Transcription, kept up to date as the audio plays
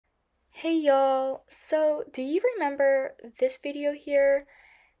Hey y'all, so do you remember this video here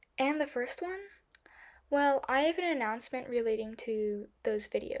and the first one? Well, I have an announcement relating to those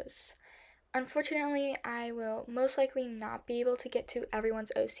videos. Unfortunately, I will most likely not be able to get to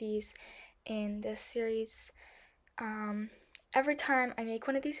everyone's OCs in this series. Every time I make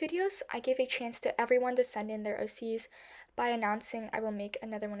one of these videos, I give a chance to everyone to send in their OCs by announcing I will make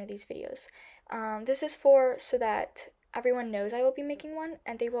another one of these videos. This is so that everyone knows I will be making one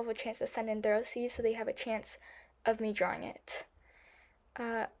and they will have a chance to send in their OCs so they have a chance of me drawing it.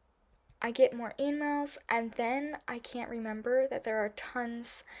 I get more emails and then I can't remember that there are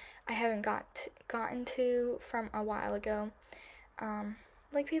tons I haven't gotten to from a while ago.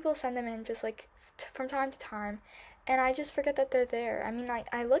 Like people send them in just like from time to time and I just forget that they're there. I mean,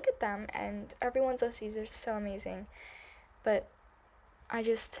 I look at them and everyone's OCs are so amazing, but I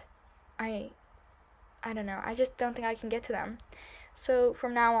don't know, I just don't think I can get to them. So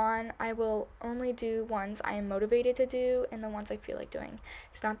from now on, I will only do ones I am motivated to do and the ones I feel like doing.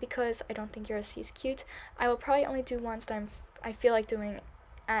 It's not because I don't think your OC is cute. I will probably only do ones that I feel like doing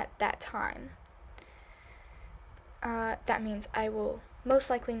at that time. That means I will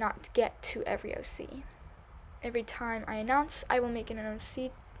most likely not get to every OC. Every time I announce I will make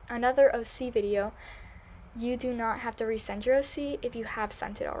another OC video, you do not have to resend your OC if you have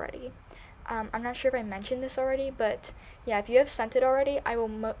sent it already. I'm not sure if I mentioned this already, but yeah, if you have sent it already, I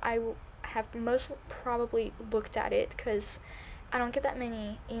will have most probably looked at it because I don't get that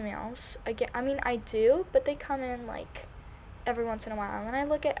many emails. Again, I mean I do, but they come in like every once in a while, and I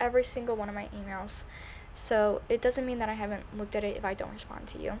look at every single one of my emails. So it doesn't mean that I haven't looked at it if I don't respond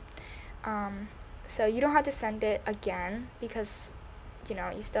to you. So you don't have to send it again because, you know,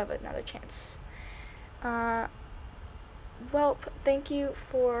 you still have another chance. Well, thank you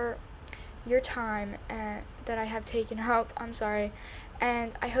for your time that I have taken up. I'm sorry,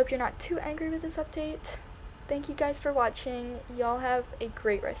 and I hope you're not too angry with this update. Thank you guys for watching. Y'all have a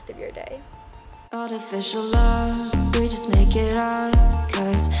great rest of your day. Artificial love, we just make it up,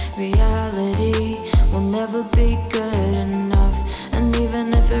 'cause reality will never be good enough. And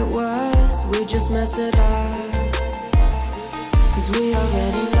even if it was, we just mess it up.